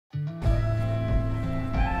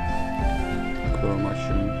coral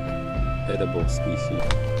mushroom, edible species.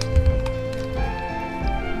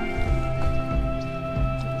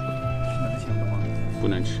 能行的吗？不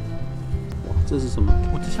能吃。哇，这是什么？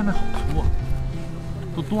哇，这下面好粗啊，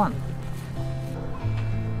都断了。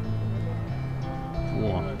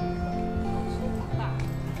哇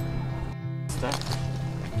What's that?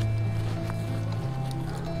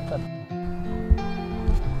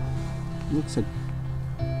 Looks like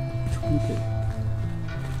trinket.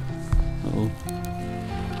 Uh-oh.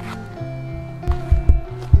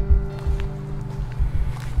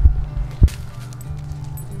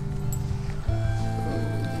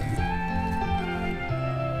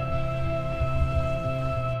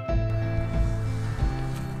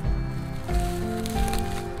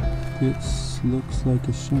 This looks like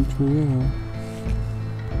a chanterelle.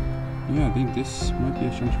 Yeah, I think this might be a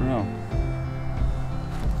chanterelle.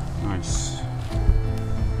 Nice.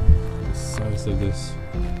 The size of this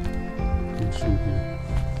mushroom here.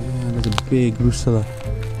 Yeah, there's a big Rusella.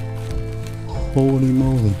 Holy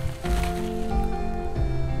moly.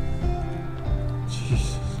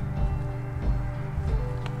 Jesus.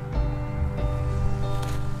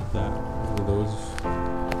 That, one of those,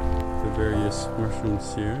 the various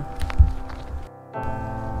mushrooms here.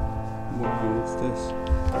 What's this?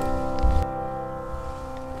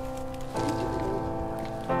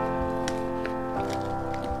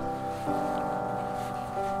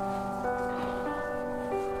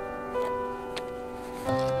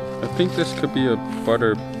 I think this could be a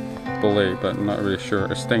butter bullet, but I'm not really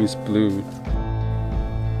sure. It stains blue.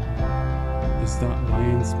 Is that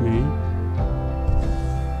lion's mane?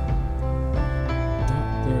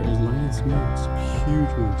 That there is lion's mane. It's a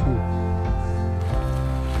huge one too.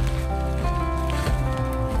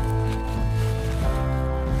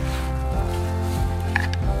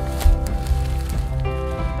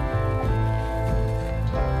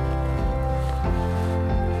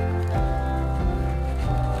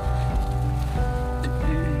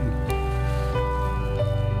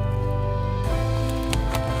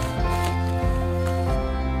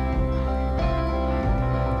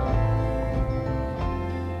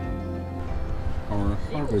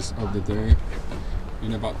 Harvest of the day.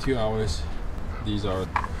 In about 2 hours, these are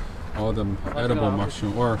all the edible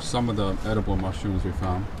mushrooms, or some of the edible mushrooms we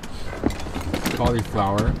found.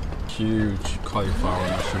 Cauliflower, huge cauliflower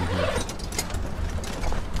mushroom here.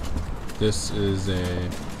 This is a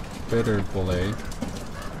bitter bullet,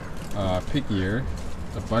 pig ear,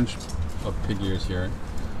 a bunch of pig ears here.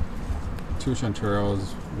 2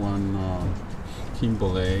 chanterelles, 1 king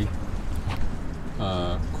bullet.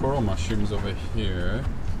 Coral mushrooms over here.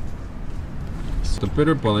 So the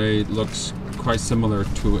bitter bullet looks quite similar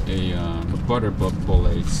to a butter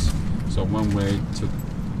bullet. So one way to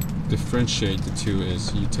differentiate the two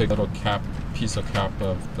is you take a little piece of cap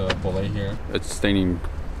of the bullet here. It's staining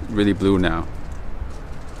really blue now.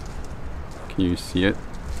 Can you see it?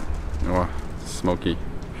 Oh, smoky.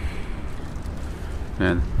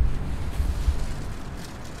 Man.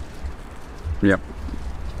 Yep.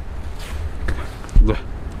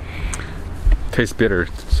 Tastes bitter,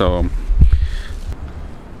 so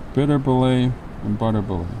bitter bullet and butter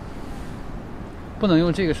bullet. 不能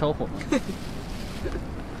用这个烧火吗？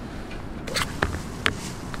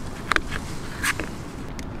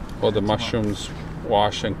 All the mushrooms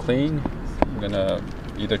wash and clean. I'm gonna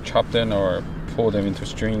either chop them or pull them into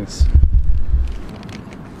strings.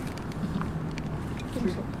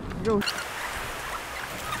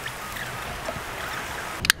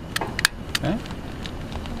 Okay.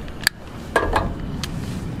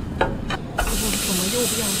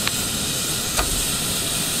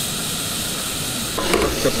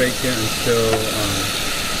 Cook the bacon until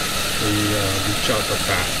we reach out the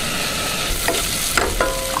fat.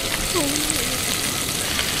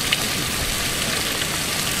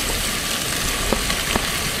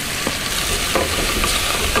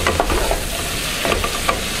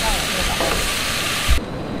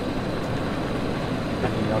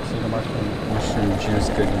 Y'all see the mushroom juice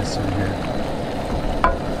goodness in here.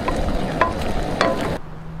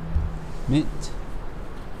 Mint.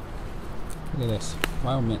 Look at this,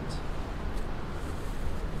 wild mint.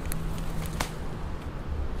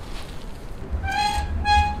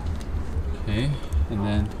 Okay, and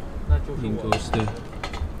then in goes the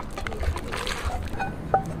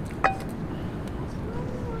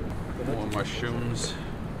more mushrooms.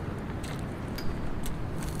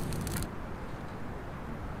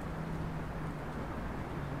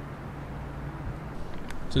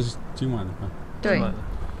 Just 今晚的饭。对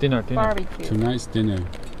 ，dinner barbecue. Tonight's dinner.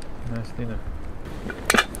 nice dinner. Look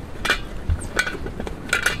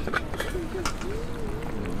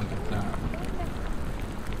at that.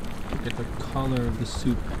 look at the color of the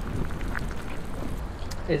soup.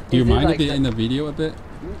 Is Do you it mind like if it's in the video a bit?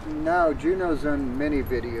 No, Juno's on many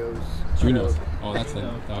videos. Juno's. Oh, that's a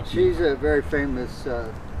dog. She's a very famous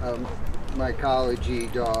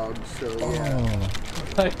mycology dog, so yeah.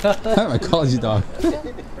 Oh. Mycology dog.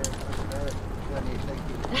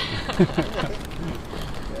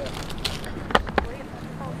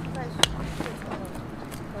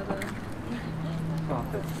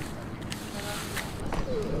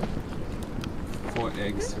 Four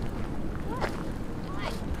eggs.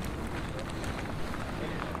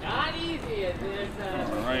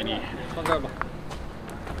 Alrighty. 放这儿吧。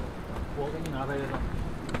我给你拿杯子。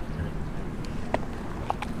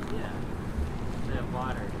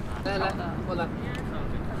来来，过来。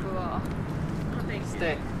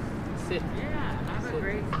Stay. Sit.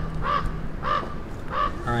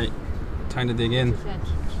 Alright, time to dig in.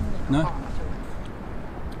 No?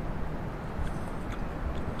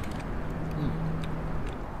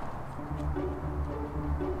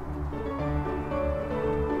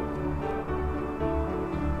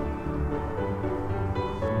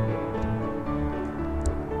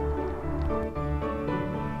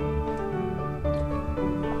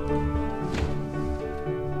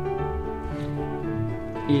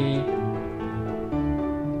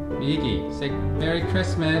 Mickey, say Merry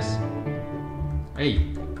Christmas.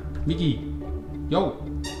 Hey, Mickey, yo.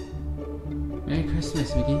 Merry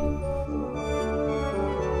Christmas, Mickey.